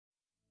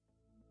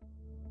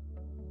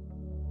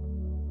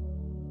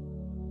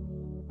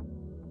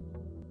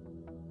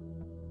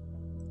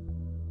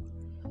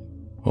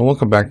Well,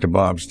 welcome back to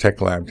Bob's Tech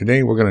Lab.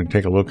 Today we're going to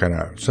take a look at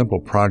a simple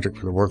project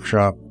for the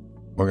workshop.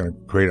 We're going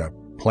to create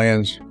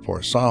plans for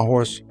a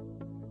sawhorse.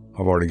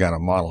 I've already got a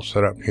model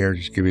set up here,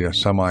 just to give you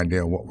some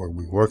idea of what we'll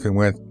be working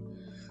with.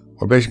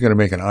 We're basically going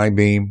to make an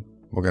I-beam.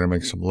 We're going to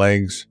make some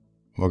legs.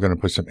 We're going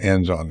to put some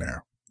ends on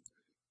there.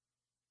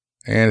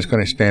 And it's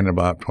going to stand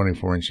about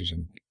 24 inches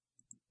in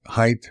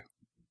height.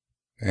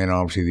 And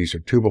obviously these are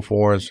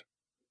 2x4s.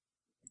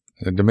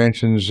 The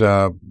dimensions,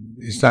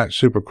 it's not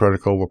super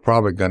critical. We're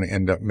probably going to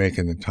end up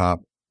making the top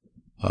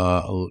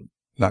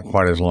not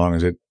quite as long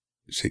as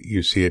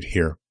you see it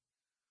here.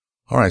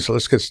 All right, so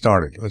let's get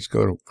started. Let's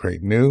go to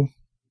Create New.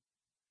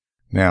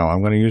 Now,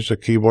 I'm going to use the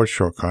keyboard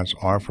shortcuts,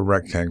 R for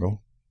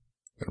rectangle.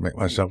 I'm going to make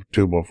myself a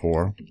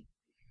 2x4.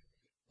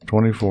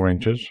 24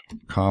 inches,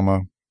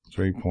 comma,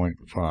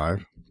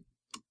 3.5.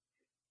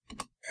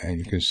 And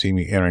you can see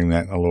me entering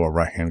that in the lower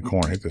right-hand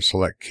corner. Hit the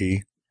select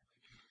key,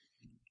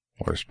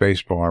 or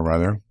space bar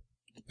rather.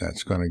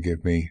 That's going to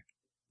give me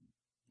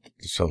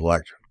the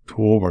select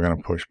tool. We're going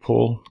to push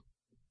pull.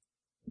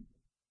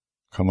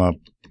 Come up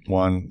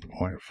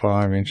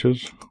 1.5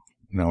 inches.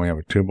 Now we have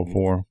a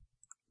 2x4.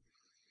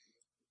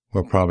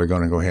 We're probably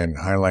going to go ahead and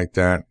highlight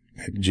that.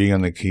 Hit G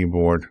on the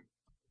keyboard.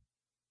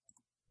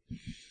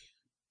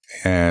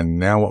 And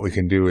now what we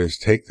can do is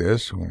take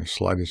this. I'm going to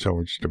slide this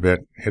over just a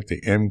bit. Hit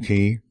the M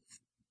key.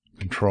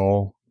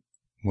 Control.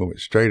 Move it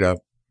straight up.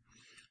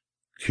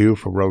 Q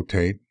for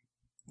rotate.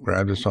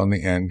 Grab this on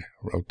the end,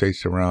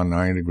 rotates around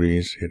 90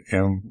 degrees, hit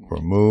M for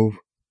move,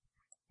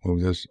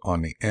 move this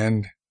on the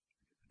end.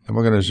 Then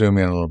we're going to zoom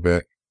in a little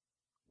bit,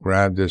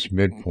 grab this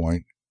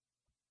midpoint,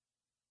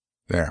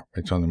 there,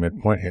 it's on the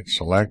midpoint, hit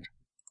select.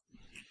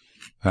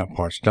 That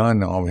part's done.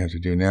 Now all we have to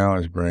do now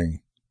is bring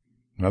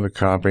another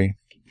copy.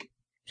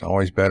 It's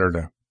always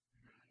better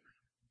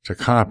to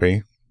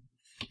copy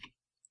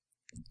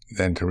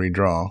than to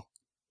redraw.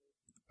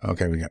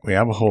 Okay, we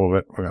have a hold of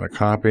it. We're going to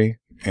copy,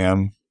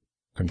 M,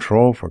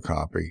 Control for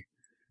copy,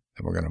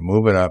 then we're going to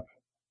move it up,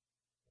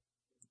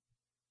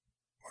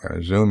 we're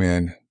going to zoom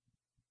in,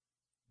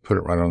 put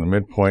it right on the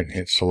midpoint,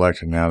 hit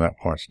select, and now that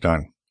part's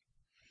done.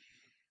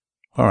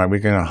 Alright,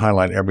 we're going to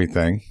highlight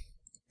everything,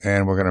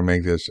 and we're going to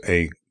make this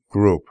a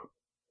group.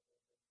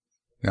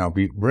 Now if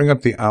you bring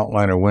up the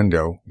outliner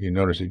window, you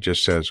notice it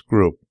just says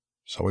group,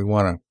 so we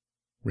want to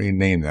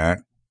rename that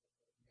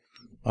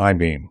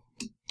I-beam.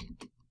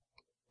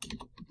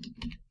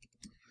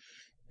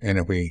 And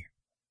if we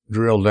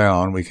drill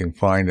down, we can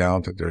find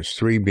out that there's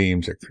 3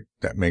 beams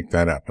that make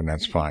that up, and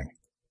that's fine.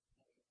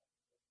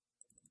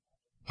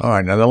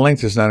 Alright, now the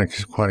length is not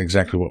quite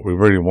exactly what we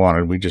really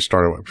wanted. We just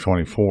started with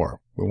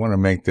 24. We want to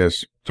make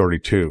this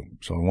 32.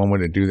 So one way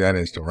to do that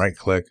is to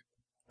right-click,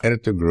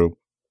 edit the group,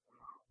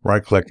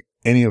 right-click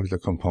any of the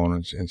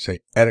components, and say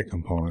Edit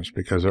Components,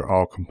 because they're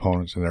all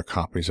components and they're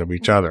copies of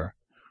each other.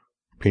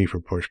 P for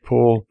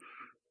push-pull.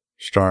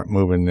 Start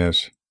moving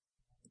this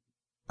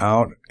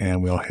out,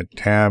 and we'll hit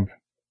Tab.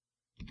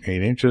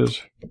 8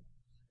 inches,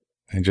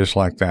 and just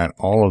like that,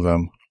 all of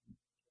them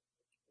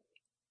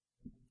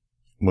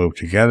move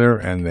together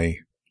and they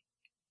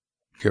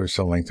give us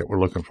the length that we're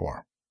looking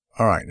for.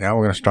 Alright, now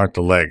we're going to start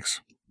the legs.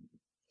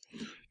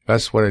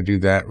 Best way to do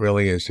that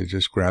really is to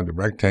just grab the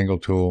rectangle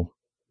tool,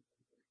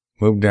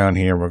 move down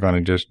here. We're going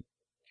to just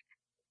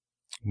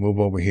move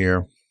over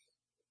here.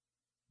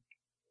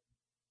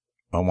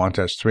 I want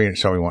that's 3,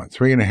 so we want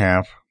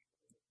 3.5.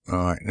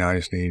 Alright, now I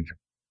just need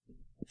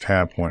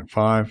tab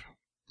 0.5.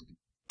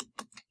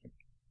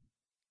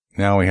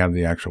 Now we have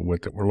the actual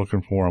width that we're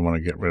looking for. I'm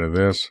going to get rid of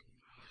this.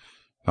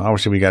 Now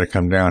obviously we got to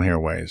come down here a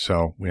ways.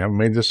 So we haven't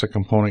made this a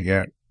component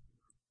yet.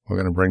 We're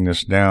going to bring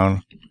this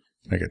down,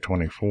 make it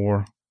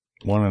 24,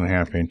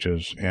 1.5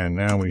 inches, and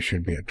now we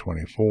should be at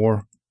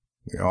 24.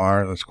 We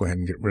are. Let's go ahead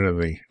and get rid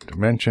of the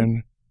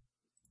dimension.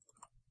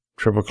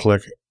 Triple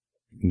click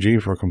G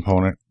for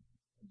component,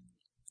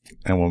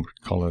 and we'll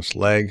call this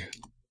leg,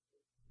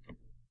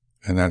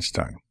 and that's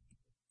done.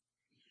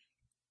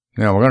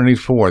 Now we're going to need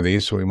 4 of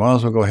these, so we might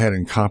as well go ahead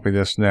and copy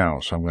this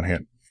now. So I'm going to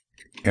hit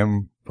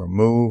M for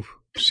move,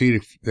 C,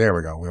 there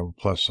we go, we have a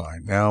plus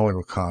sign. Now it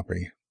will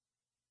copy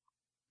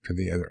to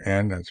the other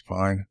end, that's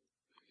fine.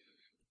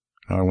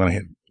 Now I'm going to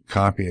hit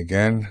copy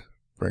again,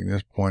 bring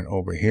this point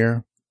over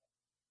here.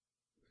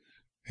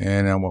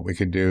 And now what we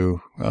could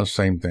do, well,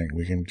 same thing.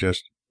 We can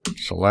just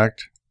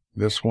select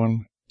this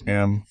one,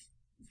 M,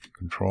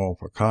 Control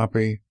for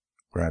copy,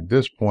 grab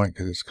this point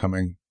because it's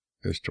coming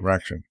this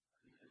direction.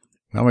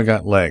 Now we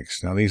got legs.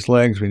 Now these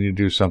legs, we need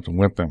to do something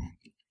with them.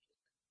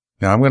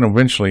 Now I'm going to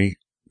eventually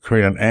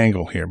create an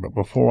angle here, but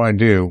before I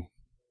do,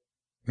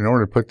 in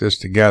order to put this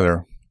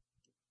together,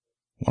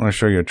 I want to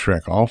show you a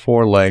trick. All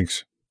 4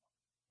 legs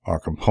are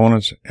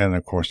components, and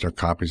of course they're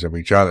copies of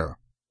each other.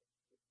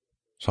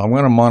 So I'm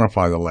going to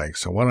modify the legs.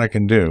 So what I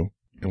can do,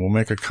 is we'll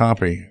make a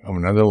copy of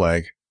another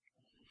leg,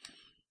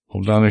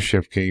 hold down the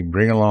Shift key,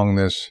 bring along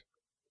this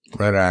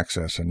red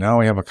axis, and now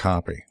we have a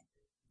copy.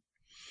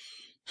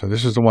 So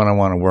this is the one I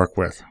want to work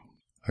with.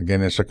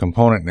 Again, it's a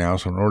component now,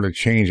 so in order to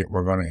change it,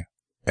 we're going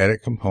to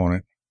edit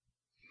component.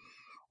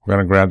 We're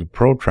going to grab the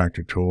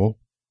protractor tool,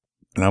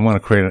 And I'm going to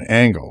create an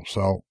angle.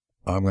 So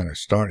I'm going to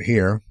start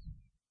here,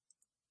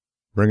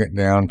 bring it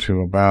down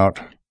to about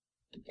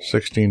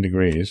 16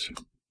 degrees.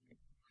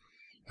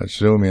 Let's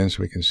zoom in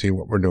so we can see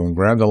what we're doing.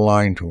 Grab the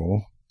line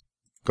tool,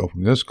 go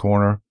from this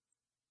corner,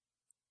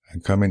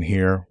 and come in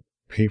here,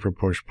 P for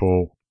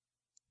push-pull,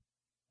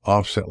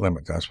 offset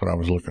limit. That's what I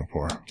was looking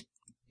for.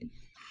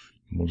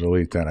 We'll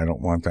delete that. I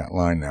don't want that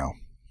line now.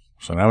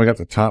 So now we got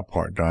the top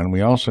part done.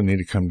 We also need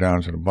to come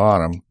down to the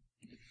bottom,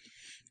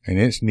 and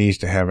it needs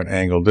to have an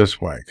angle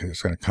this way because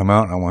it's going to come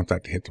out, and I want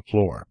that to hit the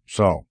floor.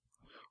 So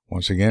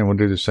once again, we'll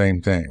do the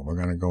same thing. We're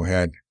going to go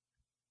ahead,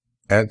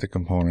 add the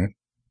component,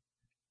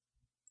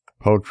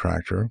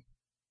 protractor,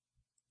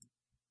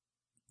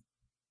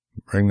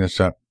 bring this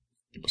up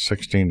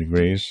 16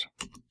 degrees,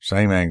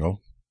 same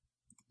angle,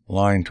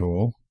 line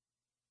tool,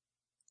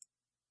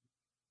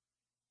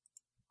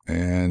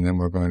 and then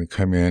we're going to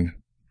come in,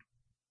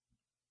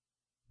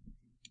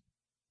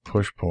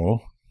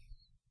 push-pull,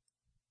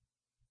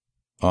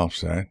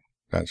 offset.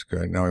 That's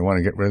good. Now we want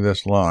to get rid of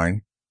this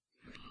line.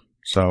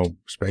 So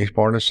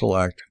spacebar to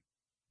select.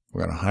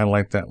 We're going to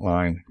highlight that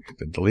line, hit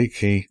the delete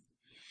key.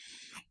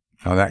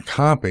 Now that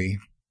copy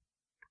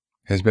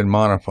has been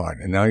modified.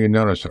 And now you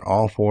notice that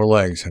all 4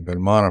 legs have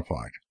been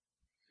modified.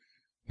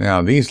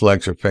 Now these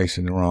legs are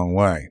facing the wrong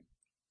way.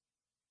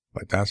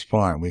 But that's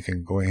fine. We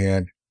can go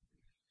ahead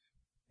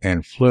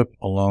and flip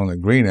along the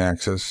green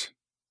axis.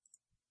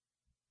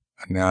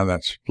 And now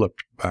that's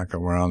flipped back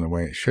around the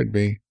way it should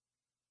be.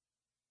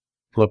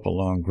 Flip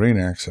along green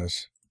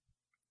axis.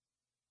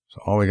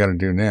 So all we got to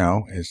do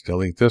now is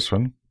delete this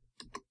one.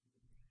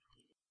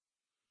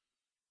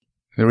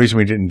 The reason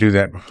we didn't do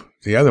that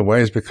the other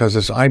way is because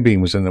this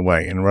I-beam was in the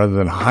way. And rather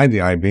than hide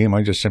the I-beam,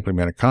 I just simply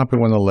made a copy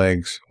of one of the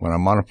legs. When I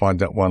modified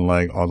that one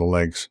leg, all the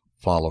legs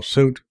follow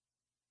suit.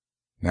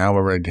 Now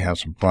we're ready to have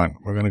some fun.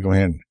 We're going to go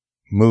ahead and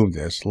move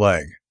this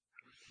leg.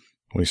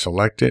 We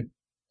select it,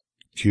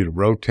 Q to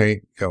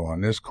rotate, go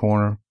on this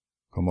corner,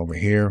 come over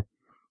here,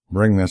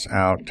 bring this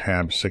out,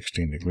 tab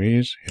 16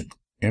 degrees, hit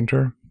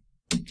enter,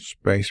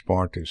 space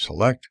bar to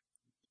select,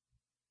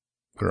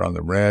 put it on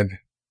the red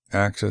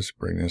axis,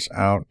 bring this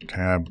out,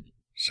 tab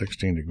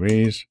 16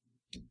 degrees,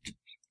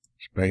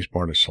 space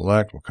bar to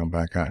select. We'll come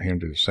back out here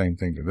and do the same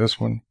thing to this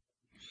one.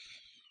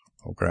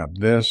 We'll grab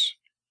this,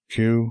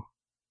 Q,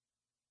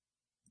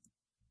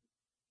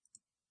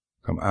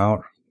 come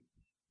out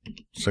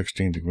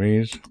 16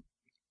 degrees,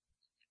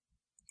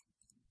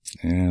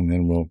 and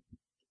then we'll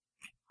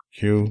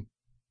Q,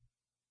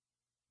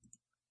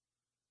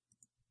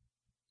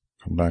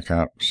 come back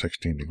out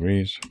 16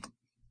 degrees,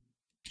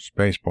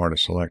 space bar to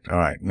select. All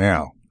right,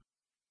 now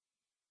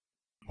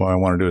what I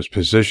want to do is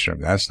position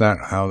them. That's not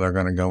how they're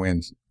going to go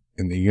in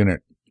the unit,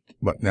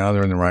 but now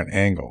they're in the right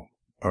angle,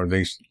 or at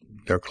least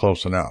they're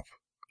close enough.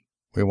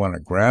 We want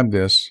to grab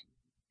this,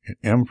 hit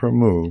M for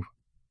move,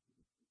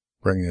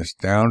 bring this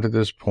down to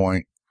this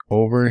point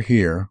over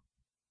here,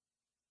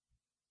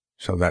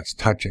 so that's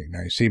touching.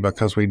 Now you see,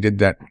 because we did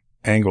that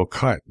angle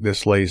cut,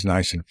 this lays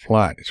nice and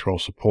flat. It's real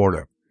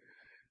supportive.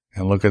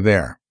 And look at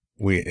there.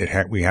 We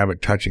have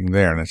it touching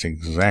there, and that's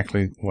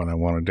exactly what I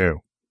want to do.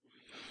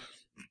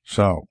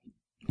 So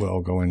we'll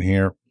go in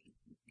here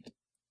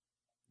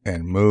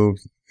and move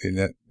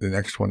the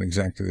next one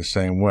exactly the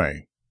same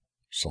way.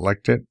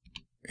 Select it,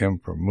 M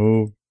for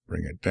move,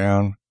 bring it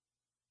down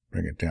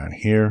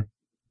here.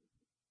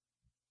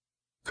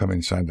 Come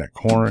inside that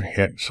corner,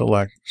 hit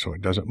select so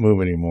it doesn't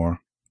move anymore.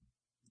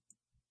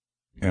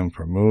 M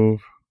for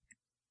move,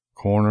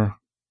 corner,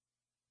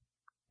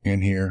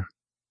 in here,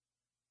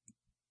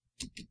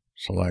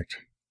 select,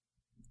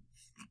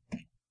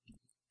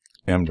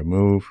 M to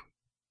move,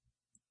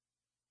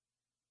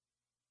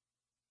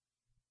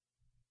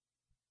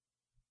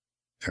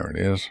 there it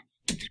is,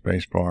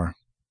 space bar.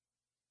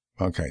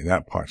 Okay,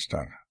 that part's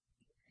done.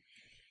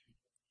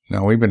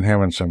 Now we've been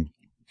having some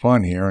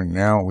fun here, and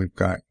now we've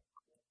got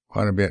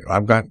quite a bit.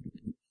 I've got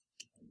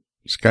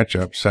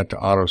SketchUp set to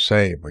auto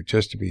save, but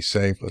just to be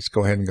safe, let's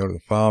go ahead and go to the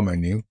file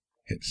menu,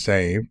 hit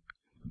save.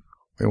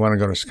 We want to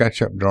go to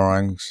SketchUp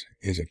drawings,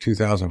 is a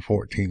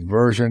 2014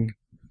 version.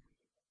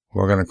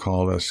 We're going to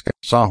call this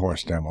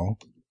Sawhorse demo.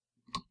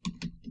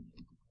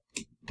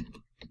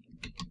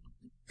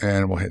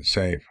 And we'll hit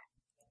save.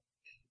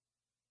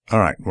 All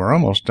right, we're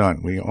almost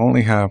done. We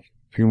only have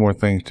a few more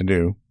things to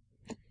do.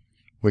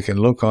 We can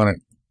look on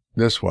it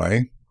this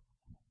way.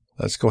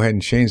 Let's go ahead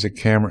and change the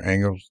camera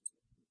angle,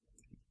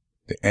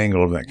 the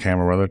angle of that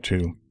camera rather,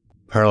 to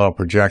parallel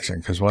projection,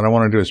 because what I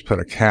want to do is put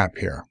a cap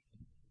here.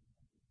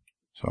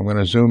 So I'm going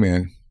to zoom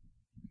in.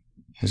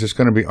 This is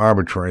going to be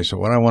arbitrary, so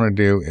what I want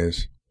to do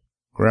is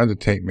grab the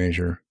tape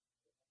measure,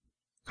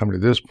 come to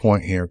this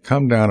point here,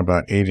 come down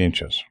about 8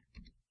 inches,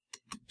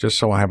 just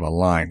so I have a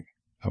line,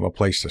 have a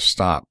place to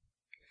stop.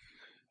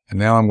 And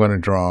now I'm going to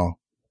draw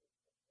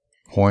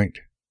point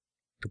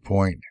to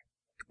point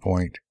to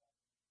point.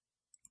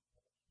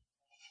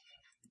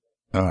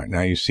 All right,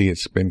 now you see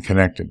it's been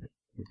connected.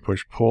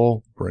 Push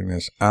pull, bring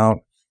this out,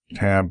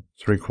 tab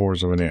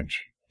 3/4 of an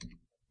inch.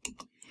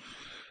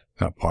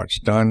 That part's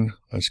done.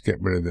 Let's get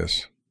rid of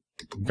this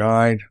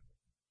guide.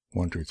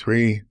 1, 2,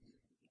 3.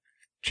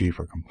 G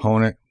for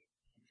component.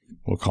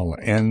 We'll call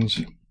it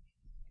ends.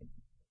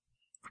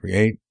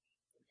 Create.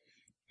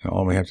 And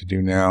all we have to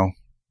do now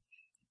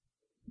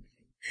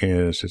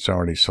is, it's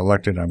already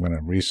selected. I'm going to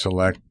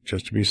reselect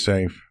just to be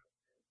safe.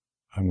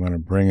 I'm going to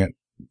bring it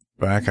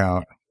back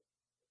out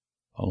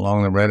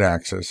along the red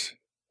axis.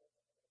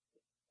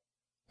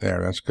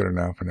 There, that's good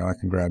enough. And now I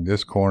can grab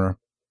this corner,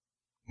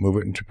 move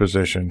it into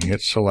position,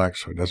 hit select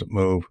so it doesn't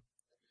move.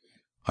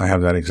 I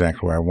have that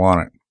exactly where I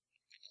want it.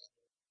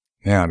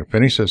 Now, to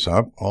finish this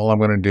up, all I'm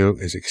going to do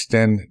is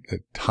extend the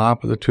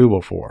top of the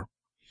 2x4.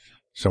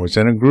 So it's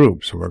in a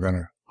group. So we're going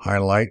to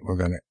highlight, we're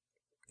going to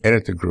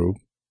edit the group,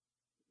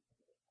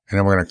 and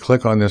then we're going to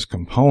click on this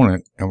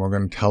component, and we're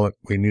going to tell it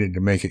we needed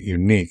to make it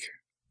unique.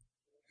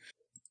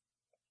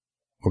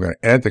 We're going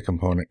to edit the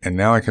component, and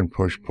now I can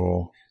push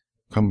pull,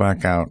 come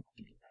back out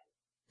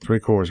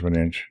 3/4 of an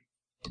inch.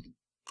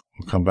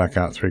 We'll come back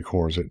out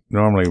 3/4. It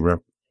normally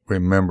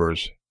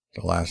remembers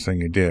the last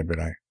thing you did, but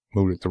I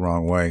moved it the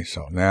wrong way.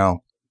 So now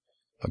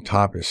the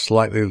top is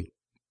slightly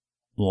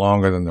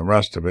longer than the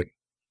rest of it,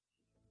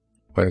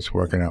 but it's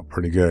working out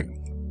pretty good.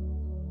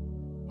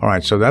 All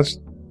right, so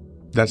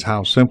that's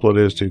how simple it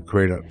is to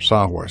create a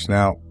sawhorse.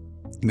 Now,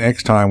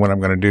 next time what I'm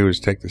going to do is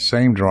take the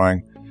same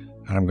drawing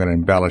and I'm going to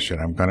embellish it.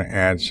 I'm going to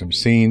add some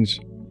scenes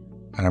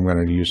and I'm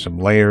going to use some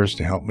layers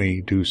to help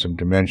me do some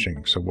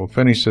dimensioning. So we'll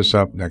finish this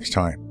up next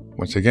time.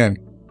 Once again,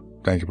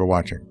 thank you for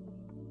watching.